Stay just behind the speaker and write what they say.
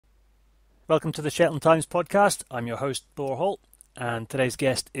Welcome to the Shetland Times podcast. I'm your host, Thor Holt, and today's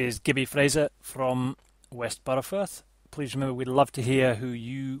guest is Gibbie Fraser from West Burrowfirth. Please remember, we'd love to hear who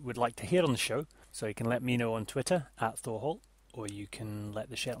you would like to hear on the show, so you can let me know on Twitter, @ThorHolt, or you can let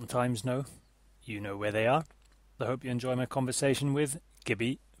the Shetland Times know. You know where they are. I hope you enjoy my conversation with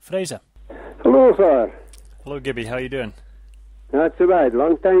Gibbie Fraser. Hello, sir. Hello, Gibbie. How are you doing? Not so bad.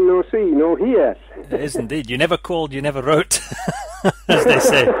 Long time no see, no hear. It is indeed. You never called, you never wrote, as they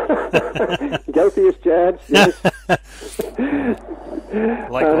say. Guilty as charged, yes.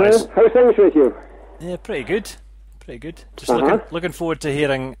 Likewise. How's things with you? Yeah, pretty good. Pretty good. Just looking forward to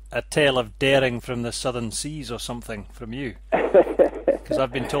hearing a tale of daring from the southern seas or something from you. Because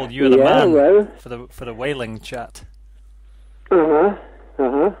I've been told you're the man for the whaling chat. I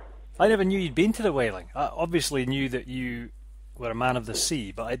never knew you'd been to the whaling. I obviously knew that you were a man of the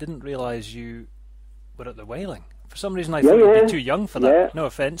sea, but I didn't realise you were at the whaling. For some reason I thought you'd be too young for that. Yeah. No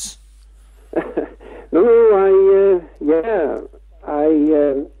offence. No,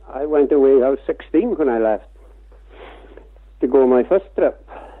 I went away. I was 16 when I left to go on my first trip.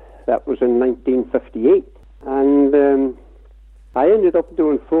 That was in 1958. And I ended up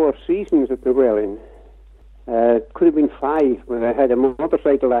doing 4 seasons at the whaling. It could have been 5, but I had a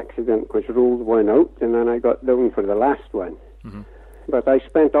motorcycle accident which ruled one out, and then I got down for the last one. Mm-hmm. But I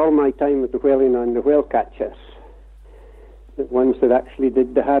spent all my time at the whaling on the whale catchers, the ones that actually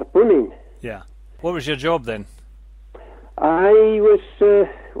did the harpooning. Yeah. What was your job then? I was,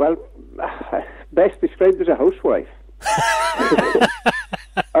 best described as a housewife.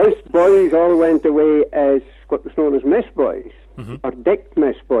 Us boys all went away as what was known as mess boys, or deck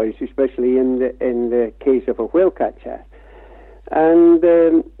mess boys, especially in the case of a whale catcher. And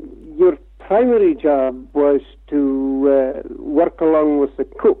your primary job was to work along with the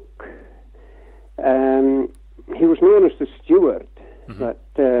cook. He was known as the steward, but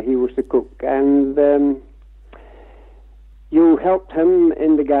he was the cook. And you helped him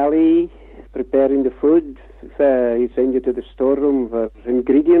in the galley, preparing the food. He'd send you to the storeroom for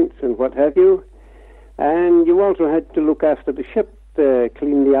ingredients and what have you. And you also had to look after the ship,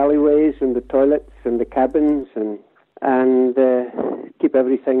 clean the alleyways and the toilets and the cabins and keep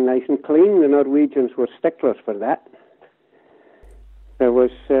everything nice and clean. The Norwegians were sticklers for that. There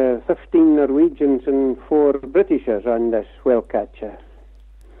was 15 Norwegians and 4 Britishers on this whale catcher.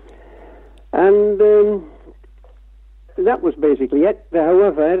 And that was basically it.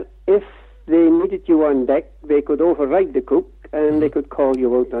 However, if they needed you on deck, they could override the cook and they could call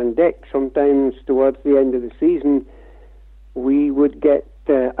you out on deck. Sometimes towards the end of the season, we would get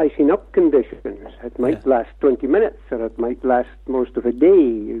icing up conditions. It might last 20 minutes or it might last most of a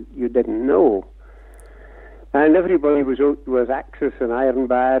day. You didn't know. And everybody was out with axes and iron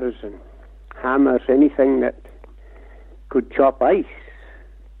bars and hammers, anything that could chop ice.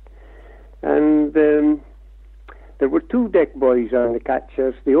 And there were 2 deck boys on the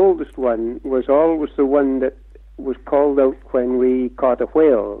catchers. The oldest one was always the one that was called out when we caught a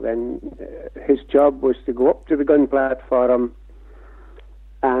whale. And his job was to go up to the gun platform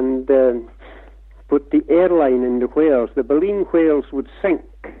and put the airline in the whales. The baleen whales would sink.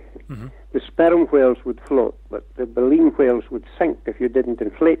 Mm-hmm. The sperm whales would float, but the baleen whales would sink if you didn't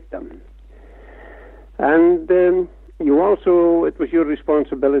inflate them. And it was your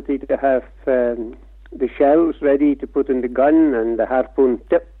responsibility to have the shells ready to put in the gun and the harpoon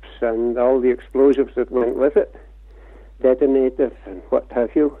tips and all the explosives that went with it, detonators and what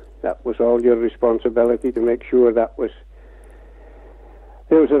have you. That was all your responsibility, to make sure there was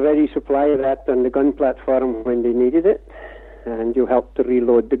a ready supply of that on the gun platform when they needed it, and you helped to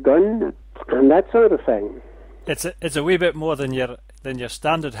reload the gun and that sort of thing. It's a wee bit more than your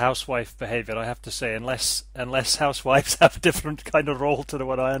standard housewife behaviour, I have to say, unless housewives have a different kind of role to the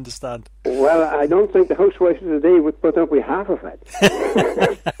one I understand. Well, I don't think the housewives today would put up with half of it.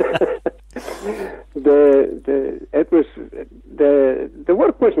 The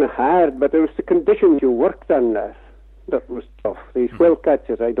work wasn't hard, but it was the conditions you worked under that was tough. These whale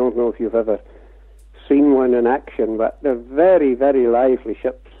catchers, I don't know if you've ever seen one in action, but they're very, very lively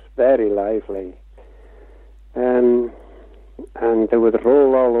ships, very lively. And they would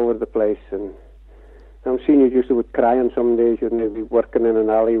roll all over the place. And I've seen you just would cry on some days. You'd be working in an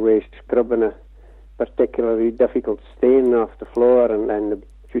alleyway, scrubbing a particularly difficult stain off the floor, and then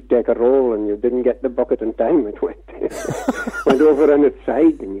you'd take a roll and you didn't get the bucket in time. It went over on its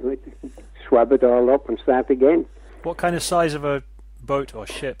side, and you would swab it all up and start again. What kind of size of a boat or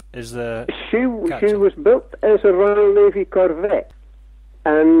ship is the She was built as a Royal Navy corvette,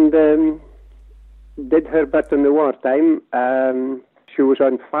 and did her bit in the wartime. She was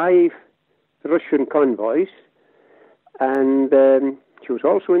on 5 Russian convoys, and She was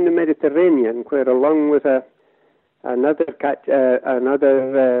also in the Mediterranean, where along with another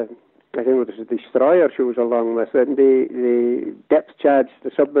I think it was a destroyer she was along with, and they depth charged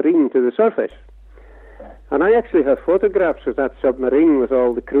the submarine to the surface. And I actually have photographs of that submarine with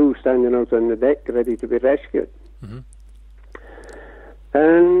all the crew standing out on the deck ready to be rescued. Mm-hmm.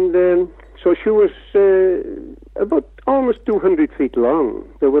 And so she was about almost 200 feet long.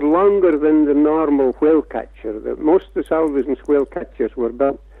 They were longer than the normal whale catcher. Most of the Salvation's whale catchers were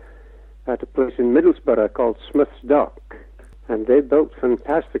built at a place in Middlesbrough called Smith's Dock, and they built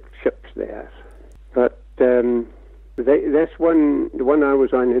fantastic ships there. But this one, the one I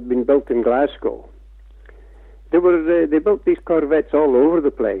was on, had been built in Glasgow. They built these corvettes all over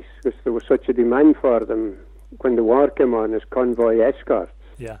the place because there was such a demand for them when the war came on as convoy escorts.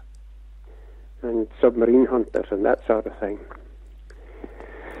 Yeah. And submarine hunters and that sort of thing.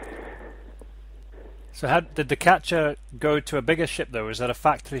 So how did the catcher go to a bigger ship though? Was there a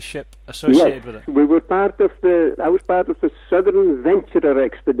factory ship associated with it? We were I was part of the Southern Venturer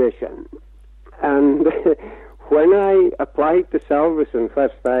expedition. And when I applied to Salvation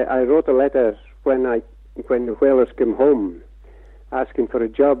first, I wrote a letter when the whalers came home asking for a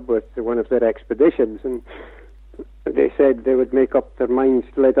job with one of their expeditions, and they said they would make up their minds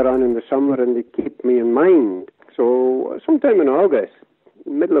later on in the summer and they'd keep me in mind. So sometime in August,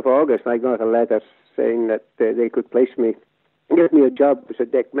 middle of August, I got a letter saying that they could place me, give me a job as a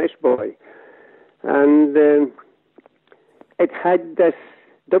deck mess boy. And it had this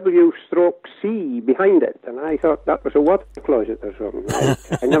W/C behind it, and I thought that was a water closet or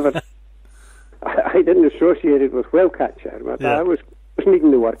something. I didn't associate it with whale catcher, but I was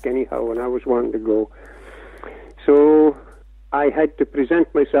needing to work anyhow, and I was wanting to go. So I had to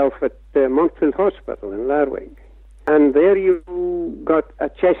present myself at Montfield Hospital in Larwick. And there you got a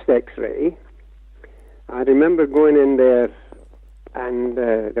chest x-ray. I remember going in there, and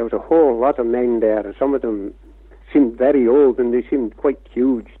there was a whole lot of men there, and some of them seemed very old, and they seemed quite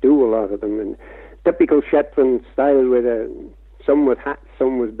huge too, a lot of them. And typical Shetland style with some with hats,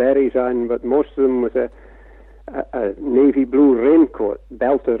 some with berets on, but most of them with a navy blue raincoat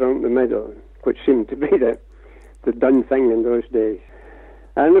belted around the middle, which seemed to be the done thing in those days.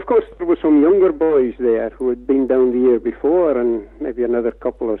 And of course there were some younger boys there who had been down the year before, and maybe another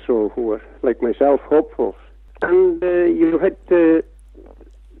couple or so who were, like myself, hopefuls. And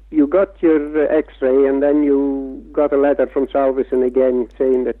you got your x-ray, and then you got a letter from Salvation again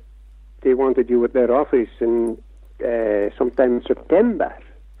saying that they wanted you at their office in sometime in September.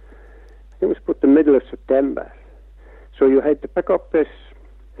 I think it was about the middle of September. So you had to pick up this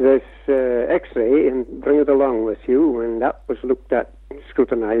x-ray and bring it along with you, and that was looked at,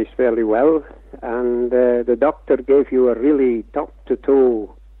 scrutinized fairly well, and the doctor gave you a really top-to-toe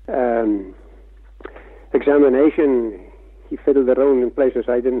examination. He fiddled around in places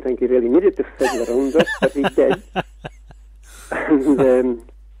I didn't think he really needed to fiddle around with, but he did. And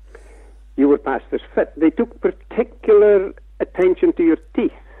you were passed as fit. They took particular attention to your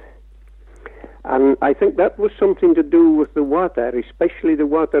teeth. And I think that was something to do with the water, especially the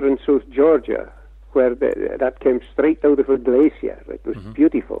water in South Georgia, where that came straight out of a glacier. It was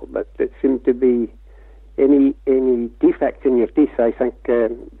beautiful, but it seemed to be any defect in your teeth, I think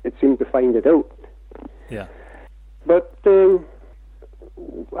it seemed to find it out. Yeah. But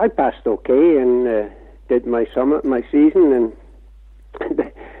I passed okay and did my season, and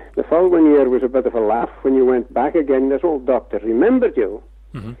the following year was a bit of a laugh when you went back again. This old doctor remembered you.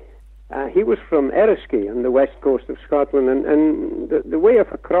 Mm-hmm. He was from Eriskay on the west coast of Scotland, and the way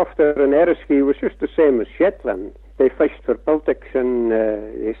of a crofter in Eriskay was just the same as Shetland. They fished for pilticks and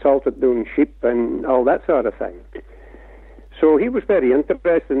they salted down sheep and all that sort of thing. So he was very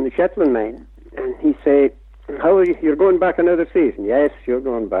interested in the Shetland men, and he said, "How are you? You're going back another season?" "Yes, you're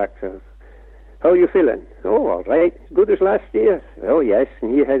going back." So, "How are you feeling?" "Oh, all right. Good as last year." "Oh, yes."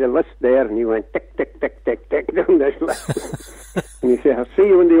 And he had a list there, and he went tick, tick, tick, tick, tick down this list. And he said, "I'll see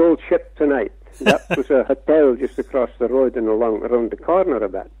you in the old ship tonight." That was a hotel just across the road and around the corner a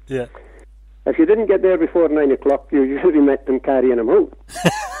bit. Yeah. If you didn't get there before 9 o'clock, you usually met them carrying him out.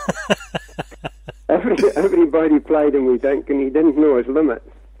 Everybody plied him with drink, and he didn't know his limits.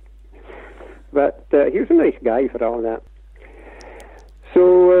 But he was a nice guy for all that.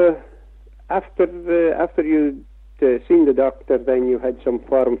 So after you'd seen the doctor, then you had some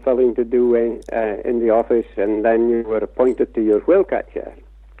form filling to do in the office, and then you were appointed to your whale catcher.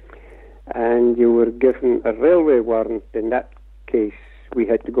 And you were given a railway warrant. In that case, we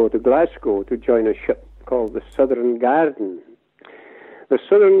had to go to Glasgow to join a ship called the Southern Garden. The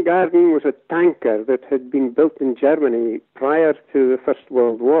Southern Garden was a tanker that had been built in Germany prior to the First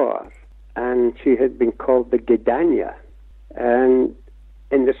World War, and she had been called the Gdania. And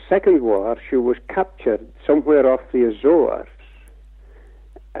in the Second War, she was captured somewhere off the Azores.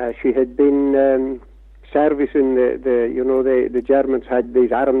 She had been servicing the Germans had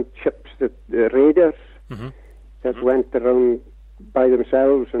these armed ships, the raiders, that went around by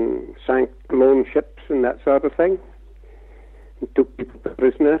themselves and sank lone ships and that sort of thing, and took people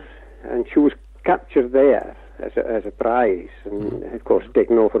prisoners. And she was captured there as a prize, and of course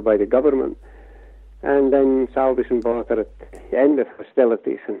taken over by the government. And then Salvation bought her at the end of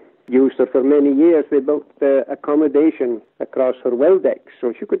hostilities and used her for many years. They built accommodation across her well decks,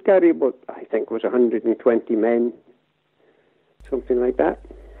 so she could carry about, I think it was 120 men, something like that.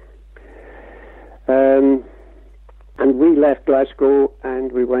 And we left Glasgow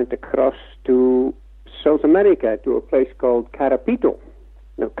and we went across to South America, to a place called Carapito.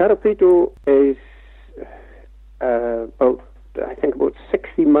 Now, Carapito is about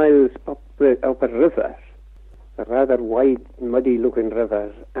 60 miles up a river, a rather wide, muddy-looking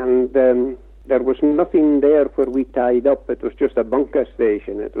river, and there was nothing there where we tied up. It was just a bunker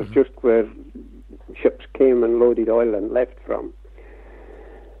station. It was just where ships came and loaded oil and left from.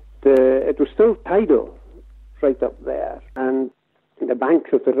 It was still tidal right up there, and the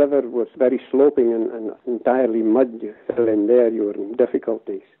banks of the river was very sloping and entirely mud. You fell in there, you were in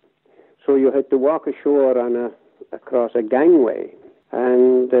difficulties. So you had to walk ashore across a gangway,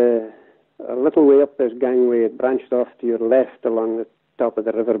 and a little way up this gangway it branched off to your left along the top of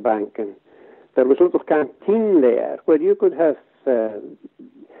the river bank, and there was a little canteen there where you could have,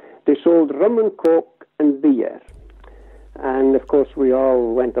 they sold rum and coke and beer, and of course we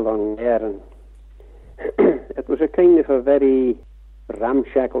all went along there, and it was a kind of a very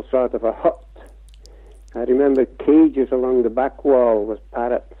ramshackle sort of a hut. I remember cages along the back wall with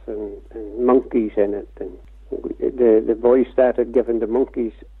parrots and monkeys in it, and the boys started giving the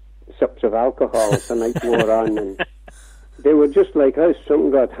monkeys sips of alcohol as the night wore on, and they were just like us.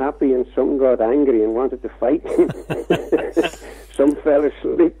 Some got happy and some got angry and wanted to fight. Some fell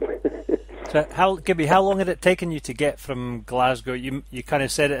asleep. So, Gibbie, how long had it taken you to get from Glasgow? You kind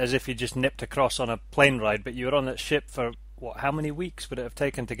of said it as if you just nipped across on a plane ride, but you were on that ship for, how many weeks would it have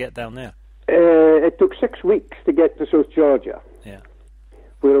taken to get down there? It took 6 weeks to get to South Georgia. Yeah.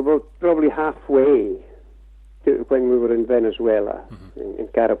 We were about probably halfway to when we were in Venezuela, in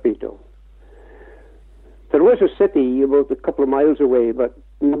Carapito. There was a city about a couple of miles away, but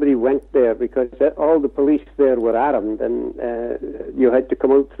nobody went there because all the police there were armed, and you had to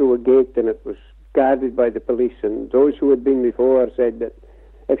come out through a gate, and it was guarded by the police. And those who had been before said that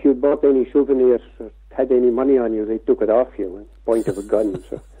if you bought any souvenirs or had any money on you, they took it off you at point of a gun.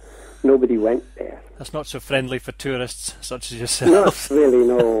 So nobody went there. That's not so friendly for tourists such as yourself. Not really,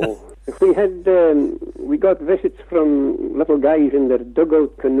 no. We got visits from little guys in their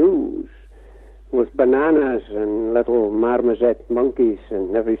dugout canoes with bananas and little marmoset monkeys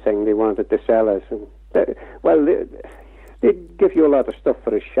and everything they wanted to sell us. And they'd give you a lot of stuff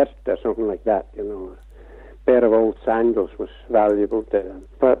for a shirt or something like that, you know. A pair of old sandals was valuable to them.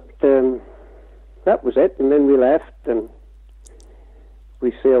 But that was it, and then we left, and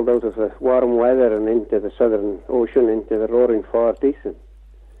we sailed out of the warm weather and into the Southern Ocean, into the Roaring Forties,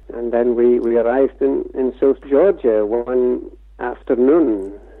 and then we arrived in South Georgia one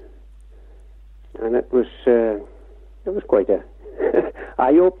afternoon. And it was quite a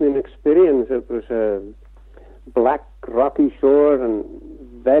eye-opening experience. It was a black, rocky shore and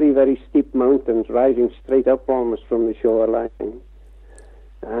very, very steep mountains rising straight up almost from the shoreline,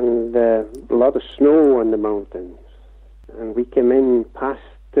 and a lot of snow on the mountains. And we came in past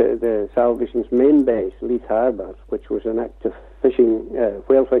the Salvation's main base, Leith Harbour, which was an active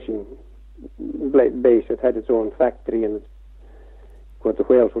whale fishing base. It had its own factory, and where the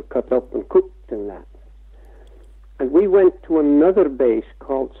whales were cut up and cooked and that. And we went to another base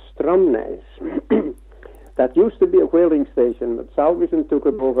called Stromness. That used to be a whaling station, but Salvation took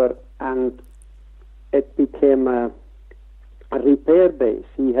it over, and it became a repair base.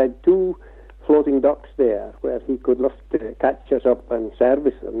 He had 2 floating docks there where he could lift catches up and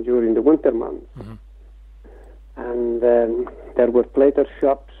service them during the winter months. And there were plater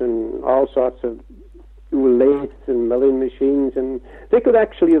shops and all sorts of lathes and milling machines, and they could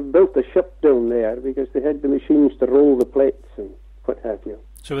actually have built a ship down there because they had the machines to roll the plates and what have you.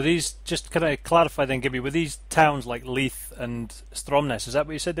 So were these, just can I clarify then, Gibbie, were these towns like Leith and Stromness, is that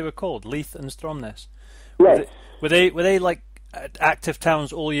what you said they were called, Leith and Stromness? Yes. Were they like active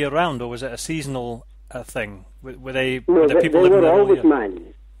towns all year round, or was it a seasonal thing? Were they people living there all year?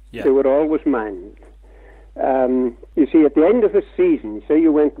 Manned. Yeah. They were always manned. You see, at the end of the season, say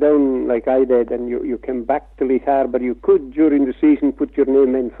you went down like I did and you came back to Leith Harbour, you could, during the season, put your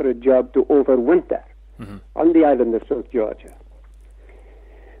name in for a job to overwinter on the island of South Georgia.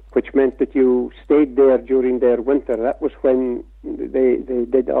 which meant that you stayed there during their winter. That was when they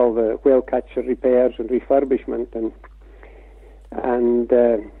did all the whale catcher repairs and refurbishment and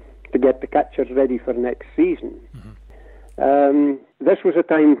to get the catchers ready for next season. This was a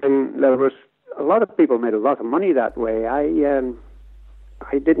time when there was a lot of people made a lot of money that way.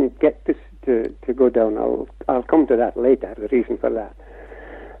 I didn't get to go down. I'll come to that later, the reason for that.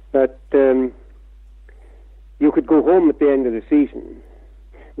 But you could go home at the end of the season.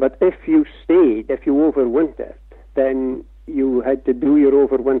 But if you overwintered, then you had to do your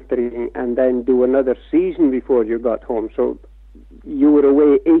overwintering and then do another season before you got home. So you were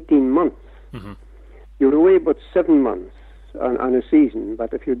away 18 months. You were away about 7 months on a season.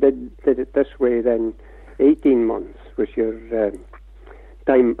 But if you did it this way, then 18 months was your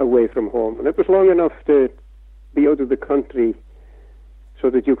time away from home. And it was long enough to be out of the country so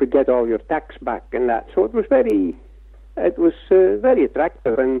that you could get all your tax back and that. So it was very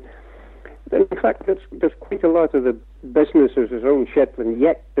attractive. And in fact, there's quite a lot of the businesses around Shetland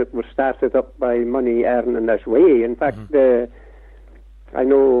yet that were started up by money earned in this way. In fact, I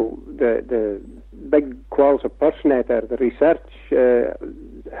know the big Qualls of Pursnetter, the research,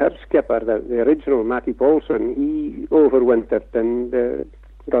 her skipper, the original Matty Paulson, he overwintered and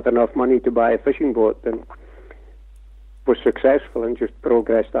got enough money to buy a fishing boat and was successful and just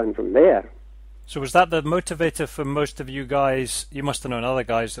progressed on from there. So was that the motivator for most of you guys? You must have known other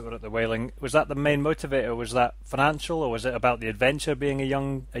guys that were at the whaling. Was that the main motivator? Was that financial, or was it about the adventure, being a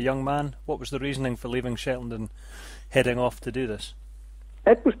young man? What was the reasoning for leaving Shetland and heading off to do this?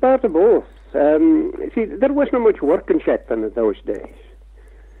 It was part of both. See, there wasn't much work in Shetland in those days.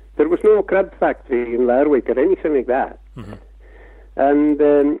 There was no crab factory in Larwick or anything like that. And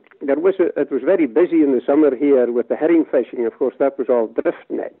it was very busy in the summer here with the herring fishing. Of course, that was all drift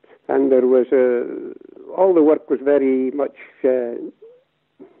net. And there was all the work was very much, there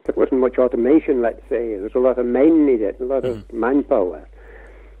wasn't much automation, let's say. There was a lot of men needed, a lot of manpower.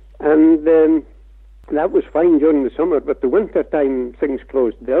 And that was fine during the summer, but the winter time things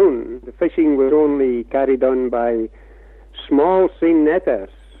closed down. The fishing was only carried on by small seine netters.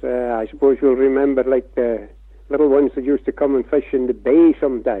 I suppose you'll remember, like the little ones that used to come and fish in the bay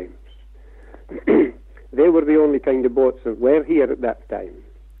sometimes. They were the only kind of boats that were here at that time.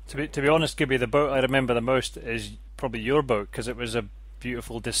 To be honest, Gibbie, the boat I remember the most is probably your boat, because it was a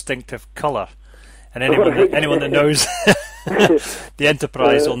beautiful, distinctive colour. And anyone that knows the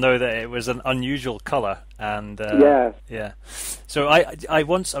Enterprise will know that it was an unusual colour. And yeah. So I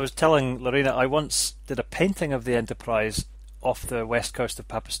was telling Lorena, I once did a painting of the Enterprise off the west coast of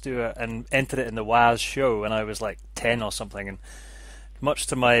Papastua and entered it in the WAS show when I was like 10 or something, and much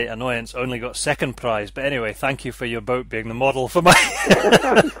to my annoyance only got second prize. But anyway, thank you for your boat being the model for my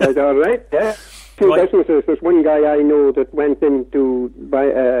Quite all right, yeah. Two businesses. There's one guy I know that went in to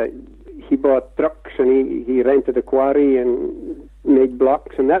buy he bought trucks and he rented a quarry and made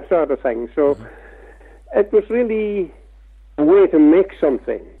blocks and that sort of thing. So it was really a way to make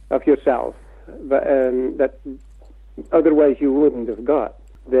something of yourself that otherwise you wouldn't have got.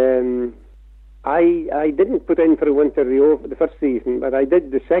 Then I didn't put in for the winter the first season, but I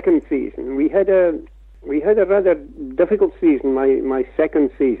did the second season. We had a rather difficult season, my second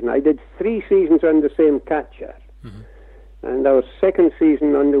season. I did 3 seasons on the same catcher. And our second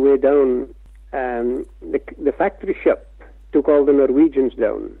season on the way down, the factory ship took all the Norwegians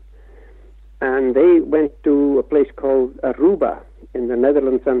down. And they went to a place called Aruba in the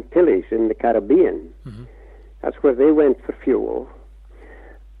Netherlands Antilles in the Caribbean. That's where they went for fuel.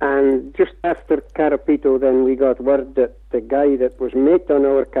 And just after Carapito, then we got word that the guy that was mate on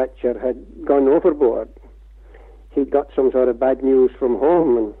our catcher had gone overboard. He got some sort of bad news from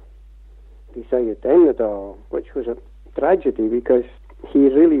home and decided to end it all, which was a tragedy because he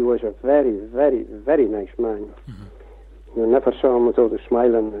really was a very, very, very nice man. You never saw him without a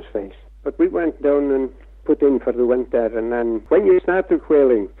smile on his face. But we went down and put in for the winter, and then when you started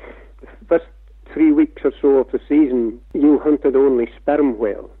whaling, the first 3 weeks or so of the season, you hunted only sperm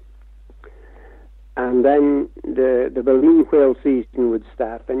whale. And then the baleen whale season would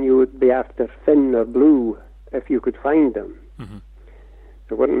start, and you would be after fin or blue if you could find them.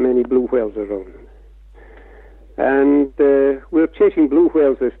 There weren't many blue whales around. And we were chasing blue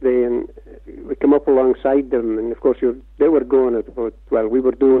whales this day, and we come up alongside them, and of course they were going at about, we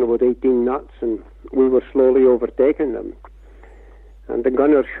were doing about 18 knots, and we were slowly overtaking them. And the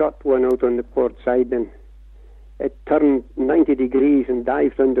gunner shot one out on the port side, and it turned 90 degrees and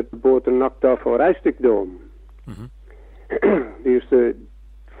dived under the boat and knocked off our Aztec dome. They used to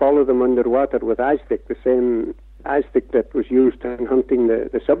follow them underwater with Aztec, the same Aztec that was used in hunting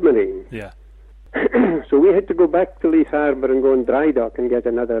the submarine. Yeah. So we had to go back to Leith Harbour and go on dry dock and get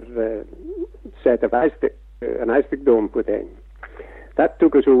another set of an Aztec dome put in. That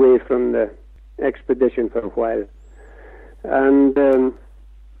took us away from the expedition for a while. And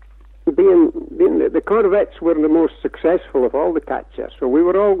being the corvettes were the most successful of all the catchers, so we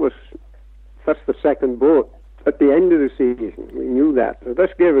were always first or second boat at the end of the season. We knew that. So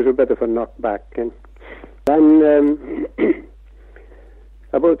this gave us a bit of a knockback. And then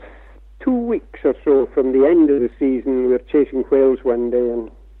about 2 weeks or so from the end of the season, we were chasing whales one day, and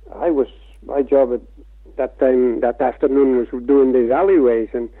my job at that time, that afternoon, was doing these alleyways,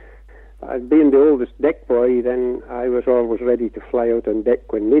 and being the oldest deck boy, then I was always ready to fly out on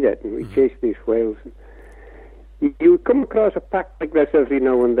deck when needed, and we chased these whales. You would come across a pack like this every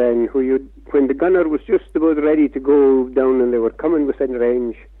now and then, when the gunner was just about ready to go down and they were coming within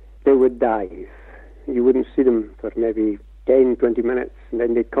range, they would dive. You wouldn't see them for maybe 10, 20 minutes, and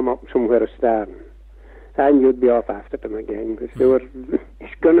then they'd come up somewhere astern. And you'd be off after them again, because these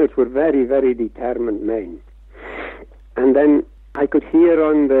gunners were very, very determined men. And then I could hear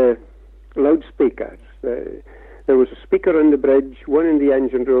on the loudspeakers, there was a speaker on the bridge, one in the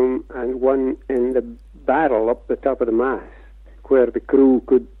engine room, and one in the barrel up the top of the mast, where the crew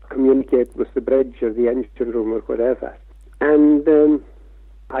could communicate with the bridge or the engine room or whatever. And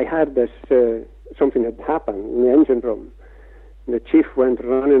I heard this, something had happened in the engine room. And the chief went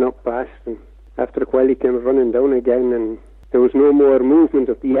running up past, and after a while he came running down again, and there was no more movement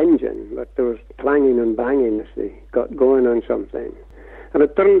of the engine, but there was clanging and banging as they got going on something. And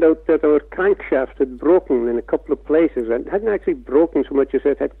it turned out that our crankshaft had broken in a couple of places, and it hadn't actually broken so much as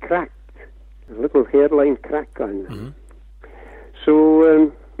it had cracked. A little hairline crack on them.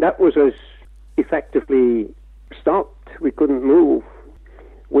 So that was us effectively stopped. We couldn't move.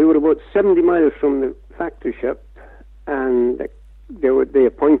 We were about 70 miles from the factory ship, and they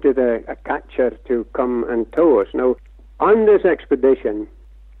appointed a catcher to come and tow us. Now, on this expedition,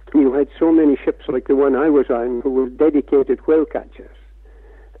 you had so many ships like the one I was on who were dedicated whale catchers.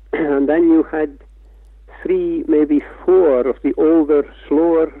 And then you had 3, maybe 4 of the older,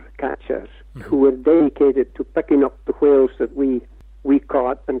 slower catchers who were dedicated to picking up the whales that we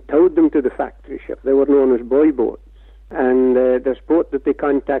caught and towed them to the factory ship. They were known as boy boats. And this boat that they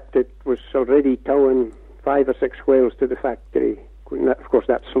contacted was already towing 5 or 6 whales to the factory. Of course,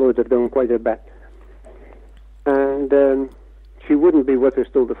 that slowed her down quite a bit. And she wouldn't be with us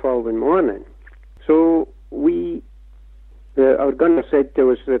till the following morning. So our gunner said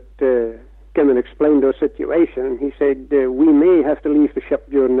to us that, came and explained our situation, and he said, we may have to leave the ship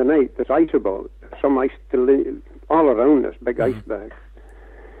during the night. There's ice about, some ice all around us, big icebergs.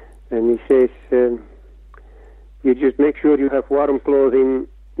 And he says, you just make sure you have warm clothing,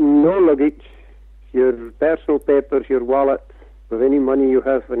 no luggage, your personal papers, your wallet, with any money you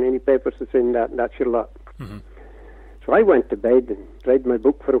have and any papers that's in that's your lot. So I went to bed and read my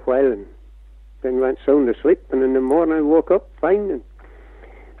book for a while, and then went sound asleep, and in the morning I woke up fine, and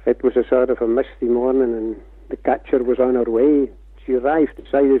it was a sort of a misty morning, and the catcher was on her way. She arrived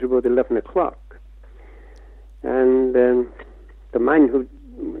beside us about 11 o'clock. And the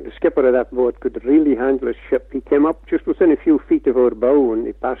skipper of that boat could really handle his ship. He came up just within a few feet of our bow, and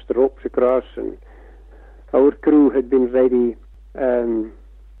he passed the ropes across, and our crew had been ready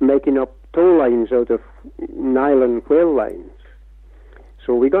making up tow lines out of nylon whale lines.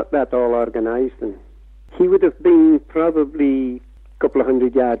 So we got that all organised, and he would have been probably a couple of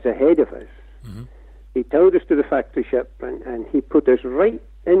 100 yards ahead of us. He towed us to the factory ship, and he put us right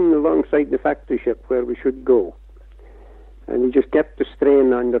in alongside the factory ship where we should go. And he just kept the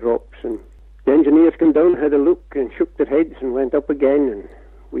strain on the ropes, and the engineers came down, had a look, and shook their heads and went up again, and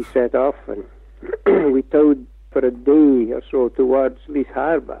we set off, and we towed for a day or so towards Leith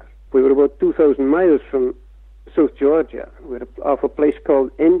Harbour. We were about 2,000 miles from South Georgia. We were off a place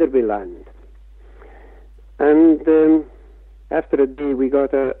called Enderbyland. And after a day, we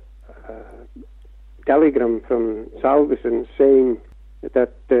got a telegram from Salvesen saying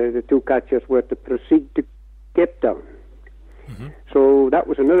that the 2 catchers were to proceed to Cape Town. So that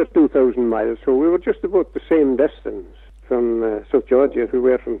was another 2,000 miles. So we were just about the same distance from South Georgia as we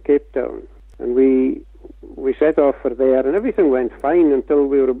were from Cape Town. And we set off for there, and everything went fine until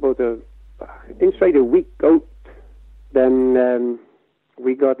we were about inside a week out. Then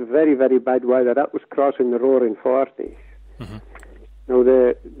we got very, very bad weather. That was crossing the Roaring Forties. Now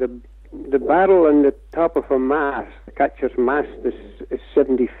the barrel on the top of a mast, the catcher's mast, is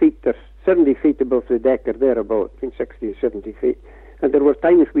 70 feet or 70 feet above the deck, or thereabout, between 60 and 70 feet. And there were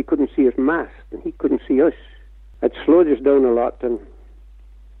times we couldn't see his mast, and he couldn't see us. It slowed us down a lot, and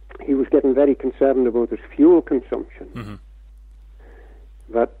he was getting very concerned about his fuel consumption.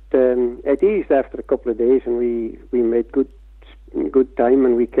 But it eased after a couple of days, and we made good time,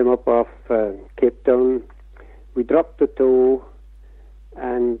 and we came up off Cape Town. We dropped the tow,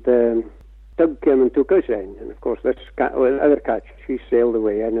 and Doug came and took us in. And of course, this other catch, she sailed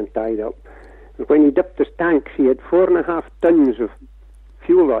away in and tied up. And when he dipped his tanks, he had 4.5 tons of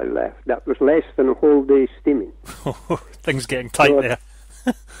fuel oil left. That was less than a whole day's steaming. Things getting tight there.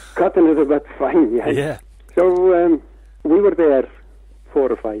 Cutting it a bit fine, yeah. Yeah. So we were there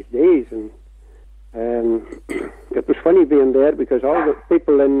 4 or 5 days, and it was funny being there because all the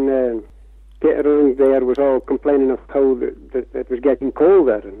people in around there was all complaining of how it was getting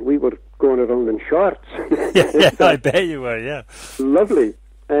colder, and we were going around in shorts. Yeah, I bet you were, yeah. Lovely.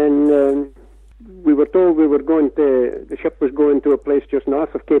 And we were told the ship was going to a place just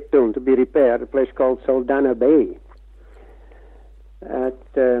north of Cape Town to be repaired, a place called Saldanha Bay.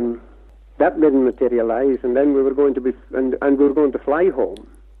 That didn't materialise, and then we were going to and we were going to fly home,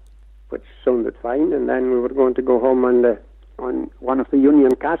 which sounded fine, and then we were going to go home on one of the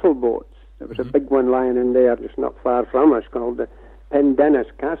Union Castle boats. There was a big one lying in there just not far from us called the Pendennis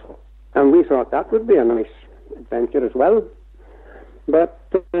Castle, and we thought that would be a nice adventure as well. But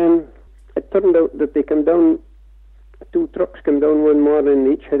it turned out that they came down, 2 trucks came down one morning,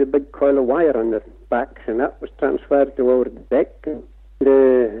 and each had a big coil of wire on their backs, and that was transferred to our deck.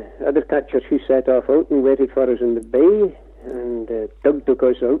 The other catcher, she set off out and waited for us in the bay, and Doug took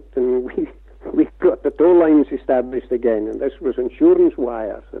us out, and we got the tow lines established again, and this was insurance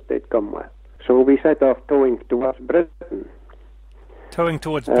wires that they'd come with. So we set off towing towards Britain. Towing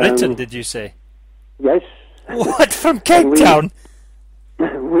towards Britain, did you say? Yes. What, from Cape Town?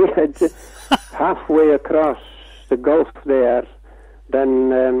 We had halfway across the Gulf there,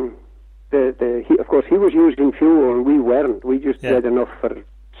 then of course he was using fuel and we weren't. We just did enough for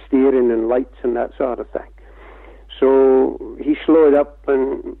steering and lights and that sort of thing. So he slowed up,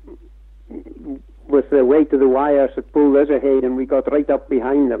 and with the weight of the wires it pulled us ahead, and we got right up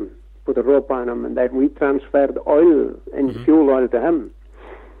behind him, put a rope on him, and then we transferred oil and fuel oil to him.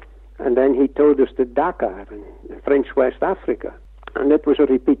 And then he towed us to Dakar in French West Africa. And it was a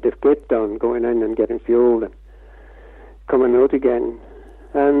repeat of Cape Town, going in and getting fuel and coming out again.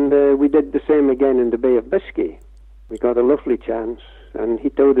 And we did the same again in the Bay of Biscay. We got a lovely chance, and he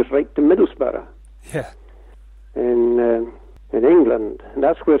towed us right to Middlesbrough. Yeah. In England. And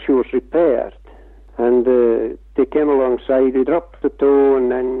that's where she was repaired. And they came alongside, he dropped the tow,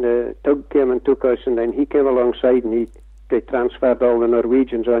 and then Tug came and took us, and then he came alongside, and they transferred all the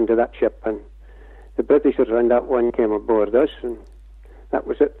Norwegians onto that ship, and the Britishers on that one came aboard us, and that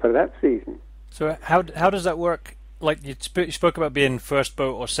was it for that season. So how does that work? Like you spoke about being first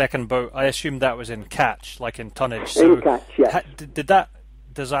boat or second boat. I assume that was in catch, like in tonnage. So in catch, yes. Did that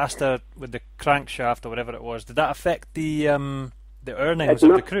disaster with the crankshaft or whatever it was, did that affect the earnings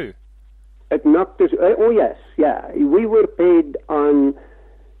of the crew? It knocked us. Oh yes, yeah. We were paid on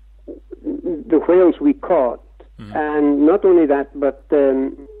the whales we caught, and not only that, but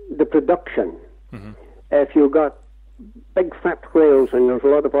the production. If you got big fat whales and there's a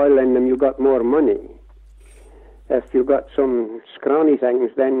lot of oil in them, you got more money. If you got some scrawny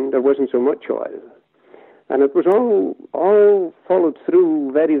things, then there wasn't so much oil. And it was all followed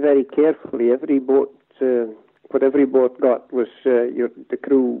through very, very carefully. Every boat, what every boat got was the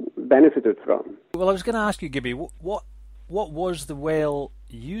crew benefited from. Well, I was going to ask you, Gibbie, what was the whale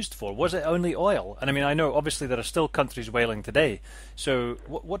used for? Was it only oil? And I mean, I know obviously there are still countries whaling today. So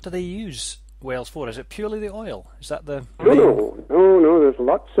what do they use whales for? Is it purely the oil? Is that the main... No, there's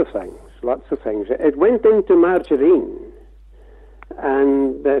lots of things. It went into margarine,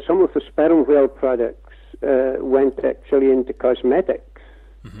 and some of the sperm whale products went actually into cosmetics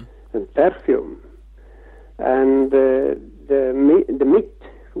and perfume. And the meat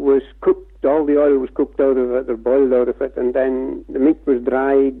was cooked, all the oil was cooked out of it or boiled out of it, and then the meat was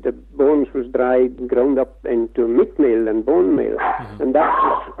dried, the bones was dried and ground up into meat meal and bone meal. And that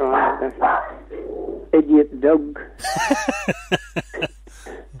was idiot Doug.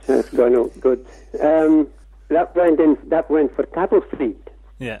 That's gone out good. That went for cattle feed.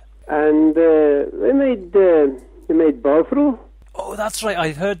 Yeah. And they made Bovril. Oh, that's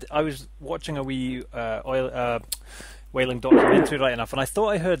right. I was watching a wee whaling documentary right enough, and I thought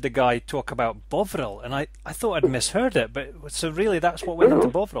I heard the guy talk about Bovril, and I thought I'd misheard it. But so really, that's what went into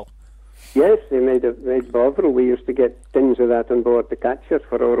Bovril. Yes, they made Bovril. We used to get tins of that on board the catchers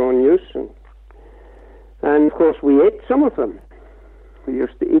for our own use, and of course we ate some of them. We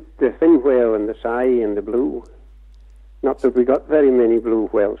used to eat the fin whale and the sei and the blue. Not that we got very many blue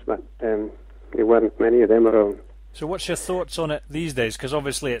whales, but there weren't many of them around. So what's your thoughts on it these days? Because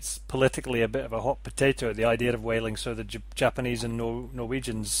obviously it's politically a bit of a hot potato, the idea of whaling, so the Japanese and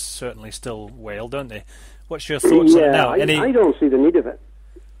Norwegians certainly still whale, don't they? What's your thoughts on it now? I don't see the need of it,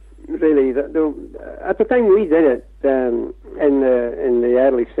 really. At the time we did it, in the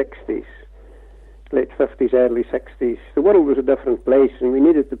early 60s, late 50s, early 60s, the world was a different place and we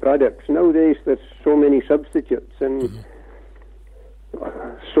needed the products. Nowadays there's so many substitutes and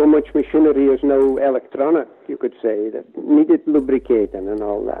so much machinery is now electronic, you could say, that needed lubricating and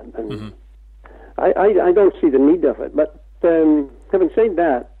all that. And I don't see the need of it. But having said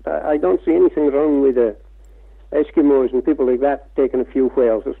that, I don't see anything wrong with the Eskimos and people like that taking a few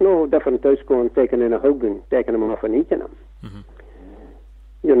whales. There's no different us going taking in a hug and taking them off and eating them.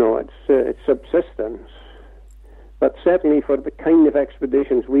 You know, it's subsistence. But certainly for the kind of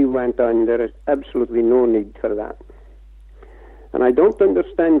expeditions we went on, there is absolutely no need for that. And I don't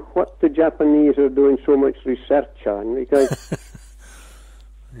understand what the Japanese are doing so much research on, because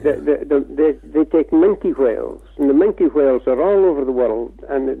they take minke whales, and the minke whales are all over the world,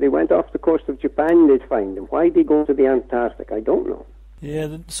 and they went off the coast of Japan, they'd find them. Why they go to the Antarctic, I don't know.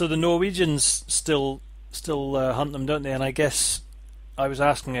 Yeah, so the Norwegians still hunt them, don't they? And I guess I was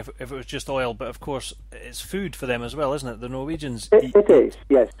asking if it was just oil, but of course it's food for them as well, isn't it? The Norwegians eat. It is,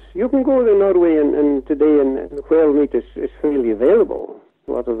 yes. You can go to Norway and today and whale meat is freely available.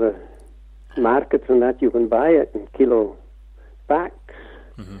 A lot of the markets and that you can buy it in kilo packs.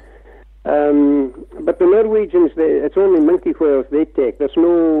 But the Norwegians, it's only minke whales they take. There's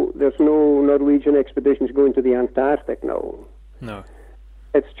no Norwegian expeditions going to the Antarctic now. No.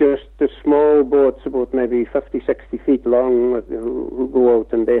 It's just the small boats, about maybe 50, 60 feet long, who go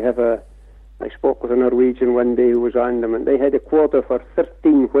out, and they have I spoke with a Norwegian one day who was on them, and they had a quota for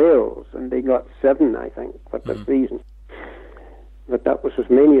 13 whales, and they got 7, I think, for the season. But that was as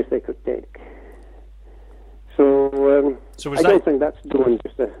many as they could take. So I don't think that's doing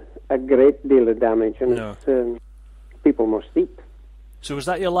just a great deal of damage, and people must eat. So was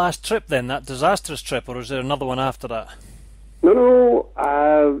that your last trip then, that disastrous trip, or was there another one after that? No,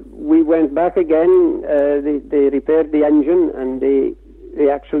 we went back again. They repaired the engine, and they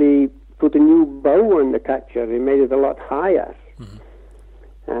actually put a new bow on the catcher. They made it a lot higher.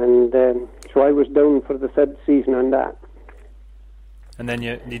 And so I was down for the 3rd season on that. And then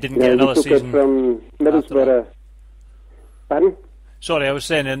you didn't get another season? We took it from Middlesbrough. Pardon? Sorry, I was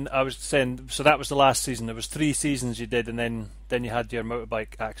saying, so that was the last season. There was 3 seasons you did, and then you had your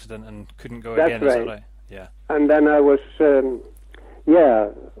motorbike accident and couldn't go again. Is that right? Yeah. And then I was, that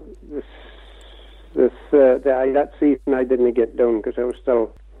season I didn't get down because I was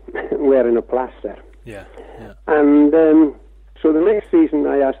still wearing a plaster. Yeah. And so the next season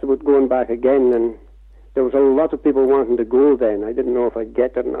I asked about going back again, and there was a lot of people wanting to go then. I didn't know if I'd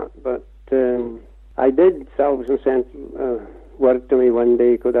get it or not, but I did. Salvesen sent word to me one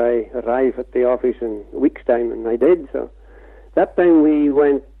day, could I arrive at the office in a week's time, and I did. So that time we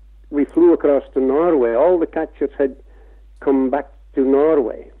flew across to Norway. All the catchers had come back to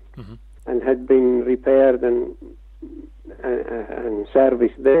Norway and had been repaired and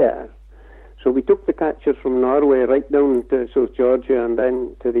serviced there. So we took the catchers from Norway right down to South Georgia and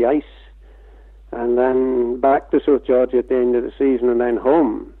then to the ice, and then back to South Georgia at the end of the season, and then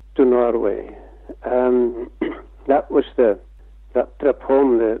home to Norway. That was that trip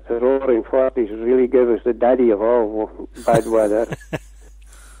home. The roaring 40s really gave us the daddy of all bad weather.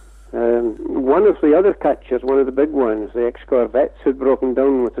 One of the other catchers, one of the big ones, the ex-corvettes, had broken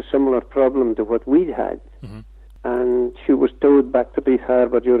down with a similar problem to what we'd had. And she was towed back to Leith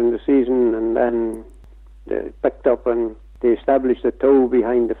Harbour during the season, and then they picked up and they established a tow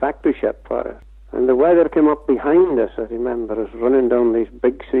behind the factory ship for her. And the weather came up behind us, I remember us running down these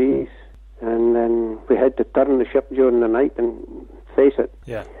big seas, and then we had to turn the ship during the night and face it.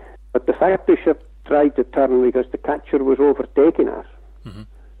 Yeah. But the factory ship tried to turn because the catcher was overtaking us.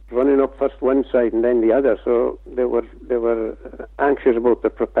 Running up first one side and then the other, so they were anxious about the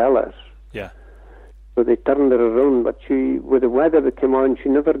propellers. Yeah. So they turned her around, but with the weather that came on, she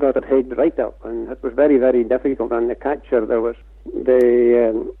never got her head right up, and it was very, very difficult. On the catcher, they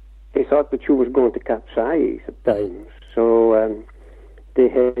thought that she was going to capsize at times. So they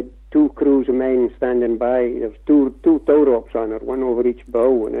had 2 crews of men standing by. There was two tow ropes on her, one over each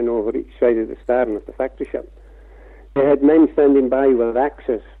bow and then over each side of the stern of the factory ship. They had men standing by with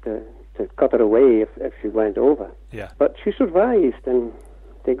axes to cut her away if she went over. Yeah. But she survived, and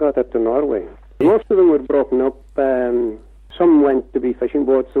they got her to Norway. Most of them were broken up. Some went to be fishing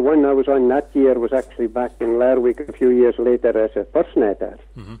boats. The one I was on that year was actually back in Lerwick a few years later as a purse netter.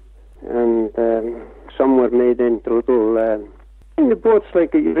 And some were made into little in the boats,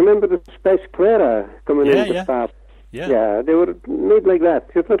 like, you remember the Space Clara coming into Pap? Yeah. Yeah, they were made like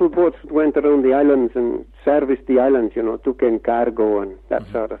that. Just little boats that went around the islands and serviced the islands, took in cargo and that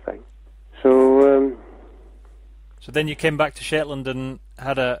sort of thing. So... So then you came back to Shetland and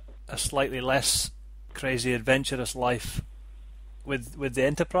had a slightly less crazy, adventurous life with the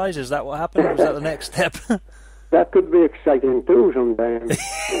Enterprise. Is that what happened? Was that the next step? That could be exciting too sometimes.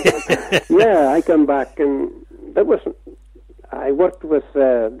 Yeah, I come back and I worked with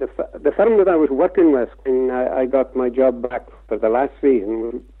the firm that I was working with when I got my job back for the last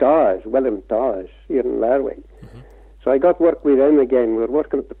season, William Dawes, here in Lerwick. Mm-hmm. So I got work with them again. We were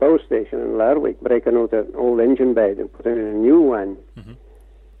working at the power station in Lerwick, breaking out an old engine bed and putting in a new one. Mm-hmm.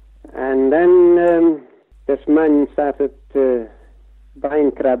 And then this man started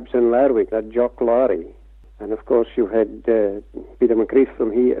buying crabs in Lerwick, that Jock Lorry. And of course you had Peter McCreef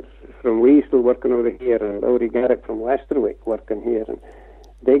from here, from we still working over here, and Lowry Garrett from Westerwick working here. And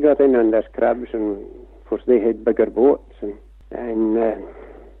they got in on this crabs, and of course they had bigger boats, and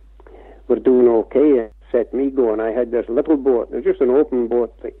were doing okay. Set me going. I had this little boat. It was just an open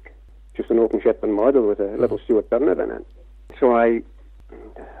boat, like just an open Shetland model with a little Stuart Turner in it. So I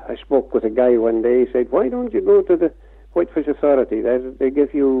spoke with a guy one day. He said, "Why don't you go to the Whitefish Authority?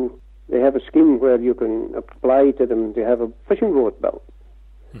 They have a scheme where you can apply to them to have a fishing boat built,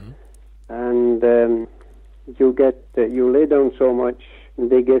 and you lay down so much, and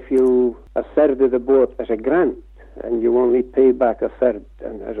they give you a third of the boat as a grant, and you only pay back a third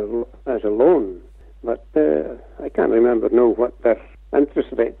and as a loan." But I can't remember now what their interest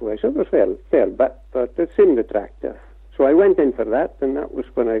rate was. It was fair bit, but it seemed attractive. So I went in for that, and that was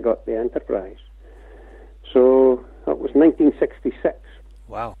when I got the Enterprise. So that was 1966.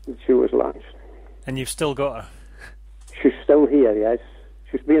 Wow. She was launched. And you've still got her? She's still here, yes.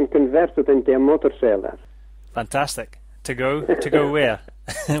 She's being converted into a motor sailor. Fantastic. To go where?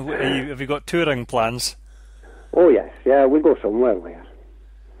 Have you got touring plans? Oh, yes. Yeah, we'll go somewhere where.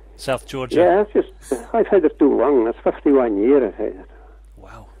 South Georgia? Yeah, I've had it too long. That's 51 years I've had it.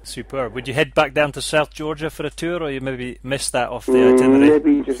 Wow, superb. Would you head back down to South Georgia for a tour, or you maybe missed that off the itinerary?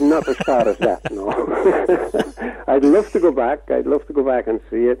 Maybe just not as far as that, no. I'd love to go back. I'd love to go back and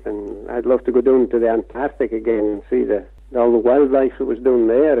see it, and I'd love to go down to the Antarctic again and see all the wildlife that was down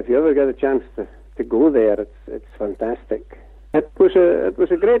there. If you ever get a chance to go there, it's fantastic. It was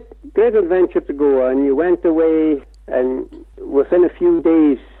a great adventure to go on. You went away, and within a few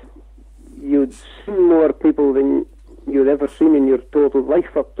days, you'd seen more people than you'd ever seen in your total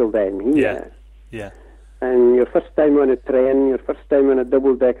life up till then here. Yeah. And your first time on a train, your first time on a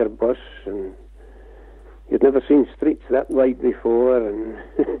double-decker bus, and you'd never seen streets that wide before, and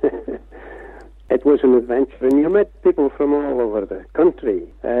it was an adventure. And you met people from all over the country,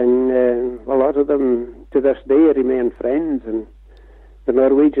 and a lot of them to this day remain friends, and the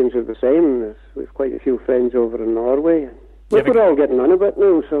Norwegians are the same. We've quite a few friends over in Norway. We're all getting on a bit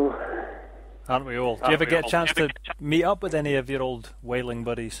now, so... Aren't we all? Do you ever get a chance to meet up with any of your old whaling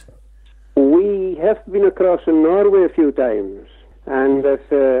buddies? We have been across in Norway a few times, and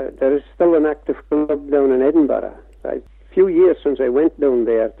there is still an active club down in Edinburgh. A few years since I went down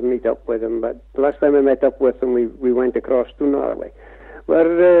there to meet up with them, but the last time I met up with them, we went across to Norway.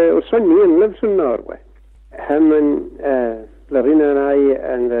 Where our son Ian lives in Norway. Him and Larina and I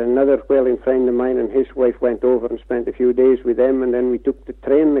and another whaling friend of mine and his wife went over and spent a few days with them, and then we took the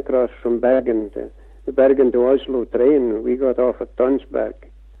train across from Bergen to Oslo train. We got off at Tonsberg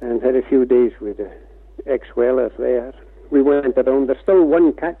and had a few days with the ex-whalers there. We went around. There's still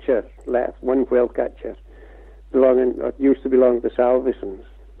one catcher left, one whale catcher, that used to belong to Salveson's,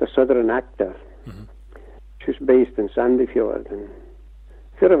 the Southern Actor. Mm-hmm. She's based in Sandefjord, and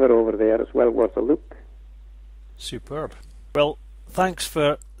if you're ever over there, it's well worth a look. Superb. Well, thanks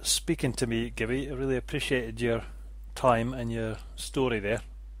for speaking to me, Gibbie. I really appreciated your time and your story there.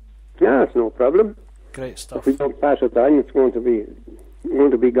 Yeah, it's no problem. Great stuff. If we don't pass it on, it's going to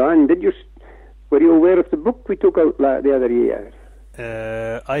be gone. Were you aware of the book we took out the other year?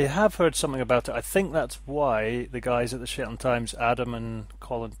 I have heard something about it. I think that's why the guys at the Shetland Times, Adam and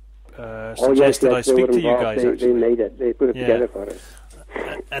Colin, suggested I speak to you guys. They made it. They put it together for us.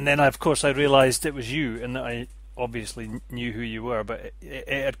 And then, of course, I realised it was you, and that I obviously knew who you were, but it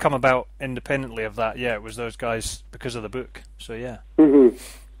had come about independently of that. Yeah, it was those guys because of the book. So yeah. Mm-hmm.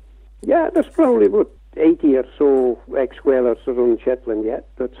 Yeah, there's probably about 80 or so ex-whalers around Shetland yet,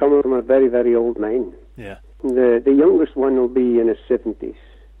 but some of them are very, very old men. Yeah. The youngest one will be in his 70s,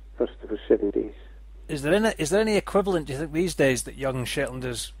 first of his 70s. Is there any equivalent, do you think, these days that young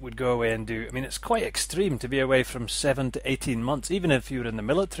Shetlanders would go away and do? I mean, it's quite extreme to be away from 7 to 18 months. Even if you were in the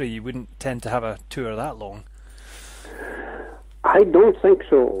military, you wouldn't tend to have a tour that long. I don't think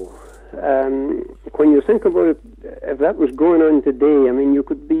so. When you think about it, if that was going on today, I mean, you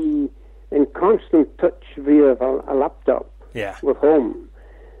could be in constant touch via a laptop with home.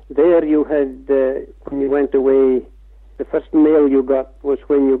 There you had, when you went away, the first mail you got was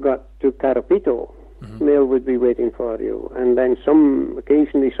when you got to Carapito. Mm-hmm. Mail would be waiting for you. And then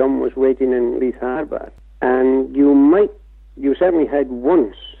occasionally some was waiting in Leith Harbour. And you certainly had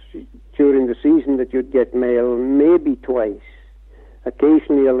once during the season that you'd get mail, maybe twice.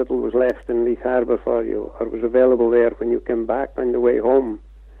 Occasionally a little was left in Leith Harbour for you, or was available there when you came back on the way home.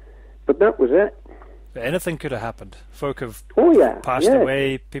 But that was it. Anything could have happened. Folk have passed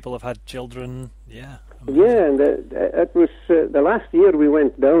away, people have had children, amazing. Yeah, and it was, the last year we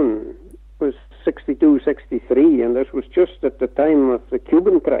went down was 62, 63, and this was just at the time of the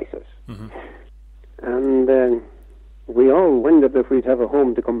Cuban crisis. Mm-hmm. And we all wondered if we'd have a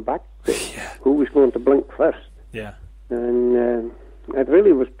home to come back to. Who was going to blink first? Yeah. And it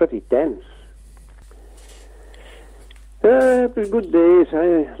really was pretty tense. It was good days.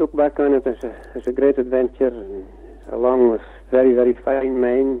 I look back on it as a great adventure, and along with very, very fine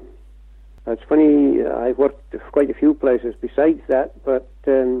men. It's funny, I've worked quite a few places besides that, but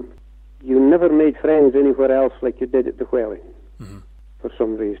you never made friends anywhere else like you did at the whaling, for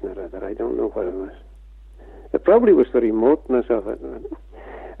some reason or other. I don't know what it was. It probably was the remoteness of it.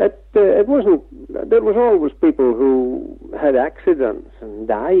 It wasn't. There was always people who had accidents and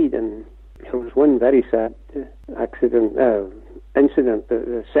died, and there was one very sad incident.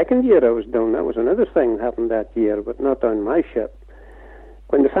 The second year I was down, that was another thing happened that year, but not on my ship.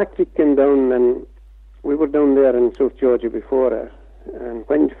 When the factory came down, and we were down there in South Georgia before her, and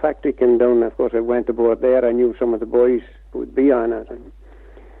when the factory came down, of course I went aboard there. I knew some of the boys who would be on it, and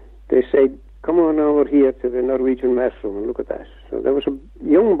they said, "Come on over here to the Norwegian mess room and look at this." So there was a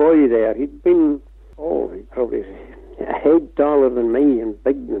young boy there. He'd been, he probably a head taller than me, and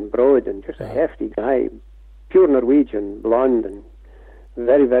big and broad, and just a hefty guy, pure Norwegian, blonde, and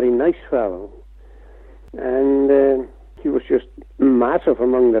very, very nice fellow. And he was just massive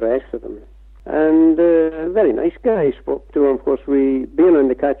among the rest of them. And a very nice guy. I spoke to him. Of course, being on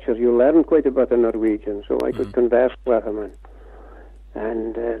the catcher, you learn quite a bit of Norwegian, so I could converse with him.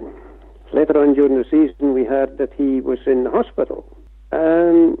 And later on during the season, we heard that he was in the hospital.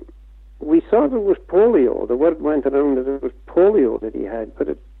 And we thought it was polio. The word went around that it was polio that he had, but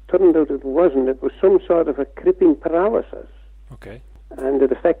it turned out it wasn't. It was some sort of a creeping paralysis. Okay. And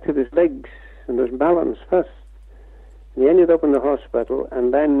it affected his legs and his balance first. He ended up in the hospital,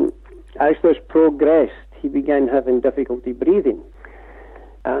 and then as this progressed, he began having difficulty breathing.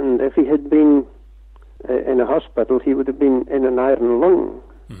 And if he had been in a hospital, he would have been in an iron lung.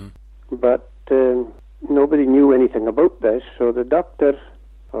 Mm-hmm. But nobody knew anything about this, so the doctor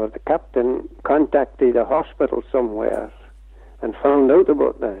or the captain contacted a hospital somewhere and found out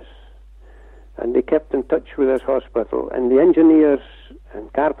about this. And they kept in touch with this hospital, and the engineers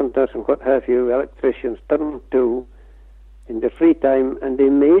and carpenters and what have you, electricians, turned to in their free time, and they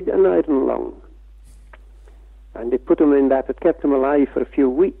made an iron lung. And they put him in that. It kept him alive for a few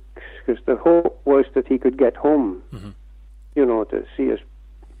weeks, because the hope was that he could get home, to see his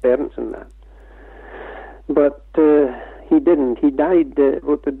parents and that. But he didn't. He died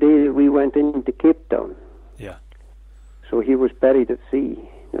about the day we went into Cape Town. Yeah. So he was buried at sea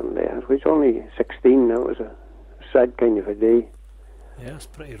down there. He was only 16 now. It was a sad kind of a day. Yeah, it's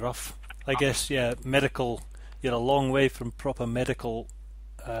pretty rough. I guess, medical... You're a long way from proper medical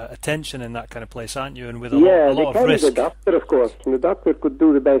attention in that kind of place, aren't you? And with a lot of risk. Yeah, they carried the doctor, of course, and the doctor could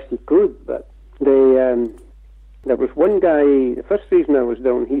do the best he could. But there was one guy. The first season I was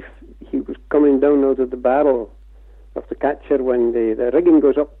down, he was coming down out of the barrel of the catcher when the rigging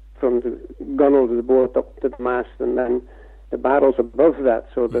goes up from the gunwale of the boat up to the mast, and then the barrel's above that.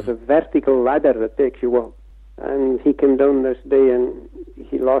 So there's a vertical ladder that takes you up. And he came down this day, and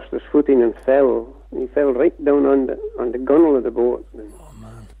he lost his footing and fell. He fell right down on the gunwale of the boat. Oh,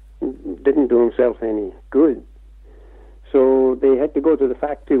 man. Didn't do himself any good. So they had to go to the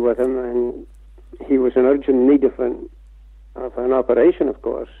factory with him, and he was in urgent need of an operation, of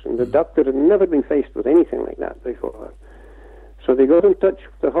course. And the doctor had never been faced with anything like that before. So they got in touch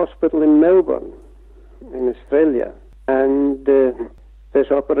with the hospital in Melbourne, in Australia. And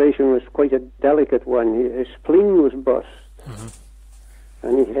this operation was quite a delicate one. His spleen was burst. Mm-hmm.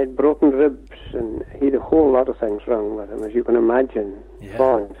 And he had broken ribs, and he had a whole lot of things wrong with him, as you can imagine,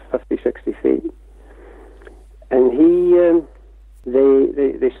 falling 50, 60 feet. And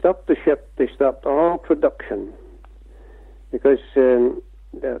they stopped the ship, they stopped all production, because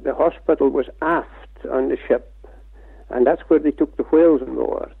the hospital was aft on the ship, and that's where they took the whales on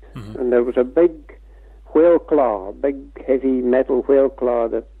board. Mm-hmm. And there was a big whale claw, big heavy metal whale claw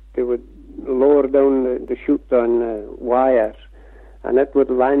that lower down the chute on wires, and it would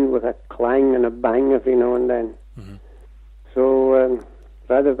land with a clang and a bang every now and then. Mm-hmm. So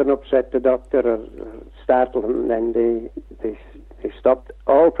rather than upset the doctor or startle him, then they stopped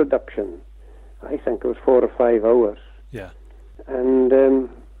all production. I think it was 4 or 5 hours. Yeah. And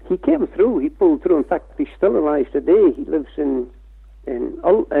he came through. He pulled through. In fact, he's still alive today. He lives in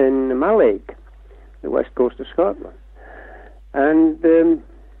Mallaig, the west coast of Scotland. And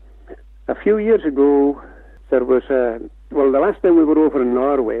a few years ago, there was the last time we were over in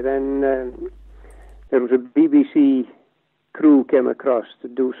Norway, then there was a BBC crew came across to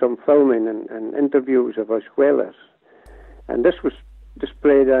do some filming and interviews of us whalers. And this was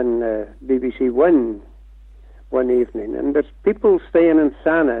displayed on BBC One evening. And there's people staying in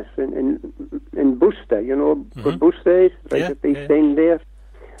Sanas in Busta, you know, where Busta is, right at the east end there.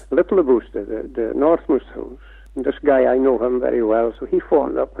 Little of Busta, the northmost house. And this guy, I know him very well, so he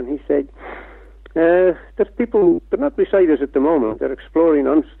phoned up and he said, there's people, they're not beside us at the moment, they're exploring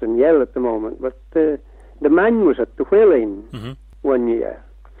Unst and Yell at the moment, but the man was at the whaling one year.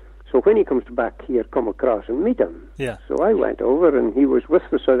 So when he comes back here, come across and meet him. Yeah. So I went over and he was with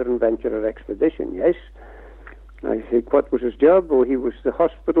the Southern Venturer Expedition, yes. I said, what was his job? Oh, he was the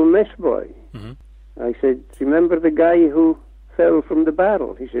hospital mess boy. Mm-hmm. I said, remember the guy who fell from the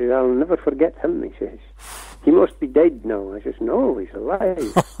barrel? He said, I'll never forget him, he says. He must be dead now. I says, no, he's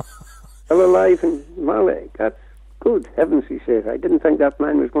alive. Still alive in Mallaig. That's good heavens, he says. I didn't think that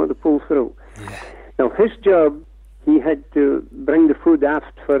man was going to pull through. Yeah. Now, his job, he had to bring the food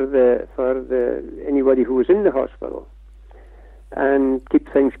aft for anybody who was in the hospital and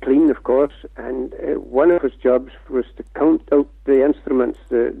keep things clean, of course. And one of his jobs was to count out the instruments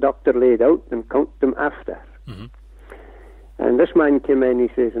the doctor laid out and count them after. Mm-hmm. And this man came in, he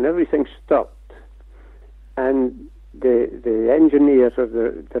says, and everything stopped. And the engineers or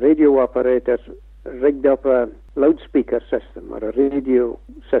the radio operators rigged up a loudspeaker system or a radio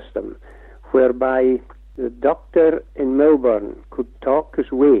system whereby the doctor in Melbourne could talk to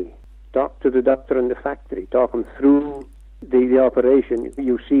the doctor in the factory, talk him through the operation.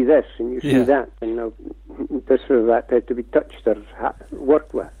 You see this and you see that, and now this or that had to be touched or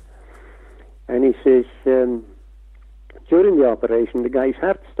worked with. And he says, during the operation, the guy's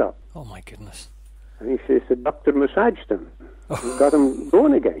heart stopped. Oh my goodness. And he says, the doctor massaged him and got him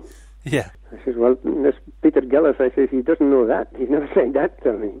going again. Yeah. I says, well, this Peter Gillis, I says, he doesn't know that. He's never said that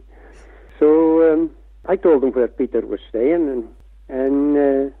to me. So I told him where Peter was staying,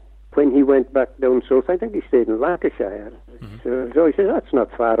 and when he went back down south, I think he stayed in Lancashire. Mm-hmm. So he says, that's not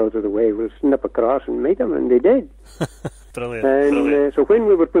far out of the way. We'll snip across and meet him, and they did. Brilliant. And so when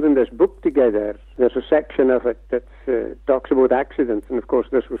we were putting this book together, there's a section of it that talks about accidents, and of course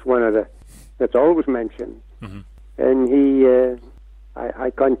this was one of that's always mentioned. Mm-hmm. And I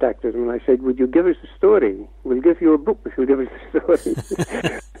contacted him and I said, would you give us the story? We'll give you a book if you'll give us the story.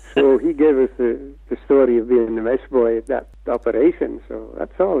 So he gave us the story of being the mess boy at that operation, so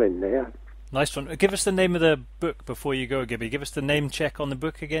that's all in there. Nice one. Give us the name of the book before you go, Gibbie. Give us the name check on the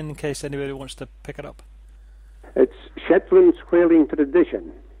book again in case anybody wants to pick it up. It's Shetland's Whaling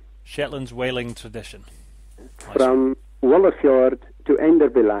Tradition. Shetland's Whaling Tradition. Nice. From Wallafjord to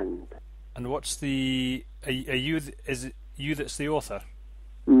Enderbyland. And what's the... is it you that's the author?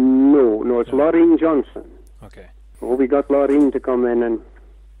 No, it's Laureen Johnson. Okay. Well, we got Laureen to come in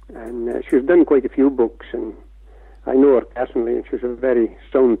and she's done quite a few books, and I know her personally, and she's a very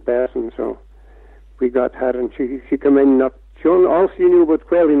sound person, so we got her, and she came in, all she knew about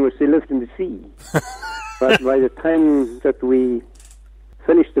whaling was she lived in the sea. But by the time that we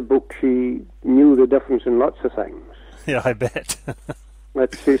finished the book, she knew the difference in lots of things. Yeah, I bet.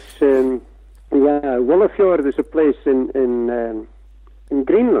 But she's, Wallafjord is a place in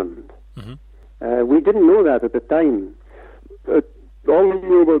Greenland. Mm-hmm. We didn't know that at the time. All we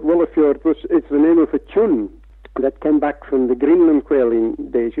knew about Wallafjord was it's the name of a tune that came back from the Greenland whaling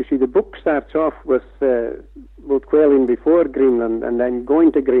days. You see, the book starts off with about whaling before Greenland and then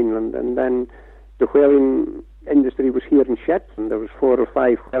going to Greenland, and then the whaling industry was here in Shetland. There was 4 or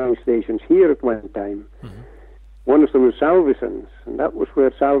 5 whaling stations here at one time. Mm-hmm. One of them was Salveson's, and that was where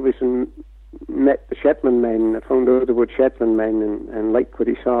Salveson met the Shetland men, found out about Shetland men and liked what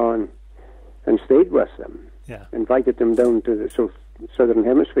he saw and stayed with them. Yeah. Invited them down to the southern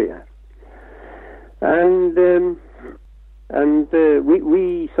hemisphere. And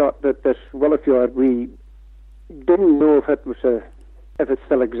we thought that this Wallafjord, we didn't know if it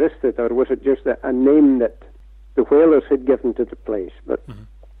still existed, or was it just a name that the whalers had given to the place. But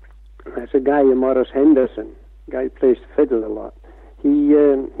there's a guy, Morris Henderson, guy plays fiddle a lot.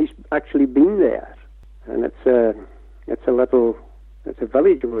 He's actually been there, and it's a little It's a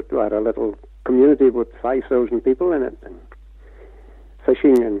village with a little community with 5,000 people in it, and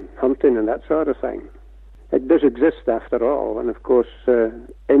fishing and hunting and that sort of thing. It does exist after all, and of course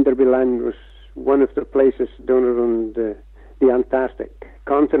Enderby Land was one of the places down around the Antarctic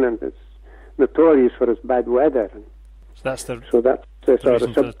continent. It's notorious for its bad weather. So that's the sort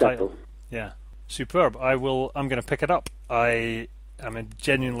of subtitle. Yeah, superb. I'm going to pick it up. I am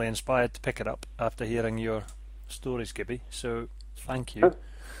genuinely inspired to pick it up after hearing your stories, Gibbie. So thank you.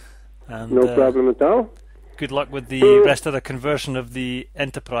 And, no problem at all. Good luck with the rest of the conversion of the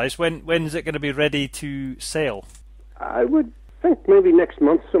Enterprise. When is it going to be ready to sail? I would think maybe next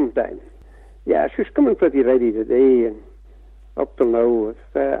month sometime. Yeah, she's coming pretty ready today, and up till now,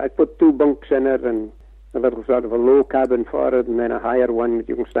 I put 2 bunks in her and a little sort of a low cabin for it, and then a higher one that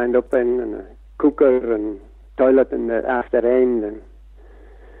you can stand up in, and a cooker and toilet in the after end, and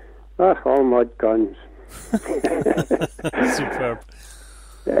all mod cons. Superb.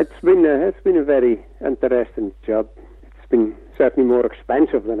 It's been a very interesting job. It's been certainly more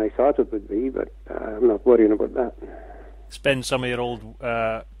expensive than I thought it would be, but I'm not worrying about that. Spend some of your old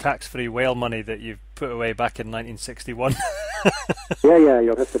tax-free whale money that you've put away back in 1961. Yeah,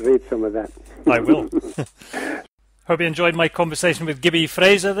 you'll have to read some of that. I will. Hope you enjoyed my conversation with Gibbie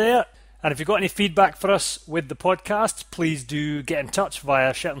Fraser there. And if you've got any feedback for us with the podcast, please do get in touch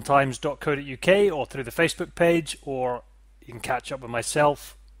via shetlandtimes.co.uk or through the Facebook page, or you can catch up with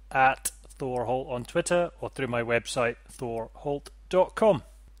myself at Thor Holt on Twitter or through my website, thorholt.com.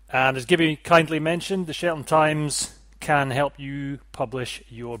 And as Gibbie kindly mentioned, the Shetland Times can help you publish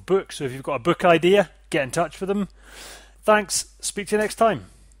your book. So if you've got a book idea, get in touch with them. Thanks. Speak to you next time.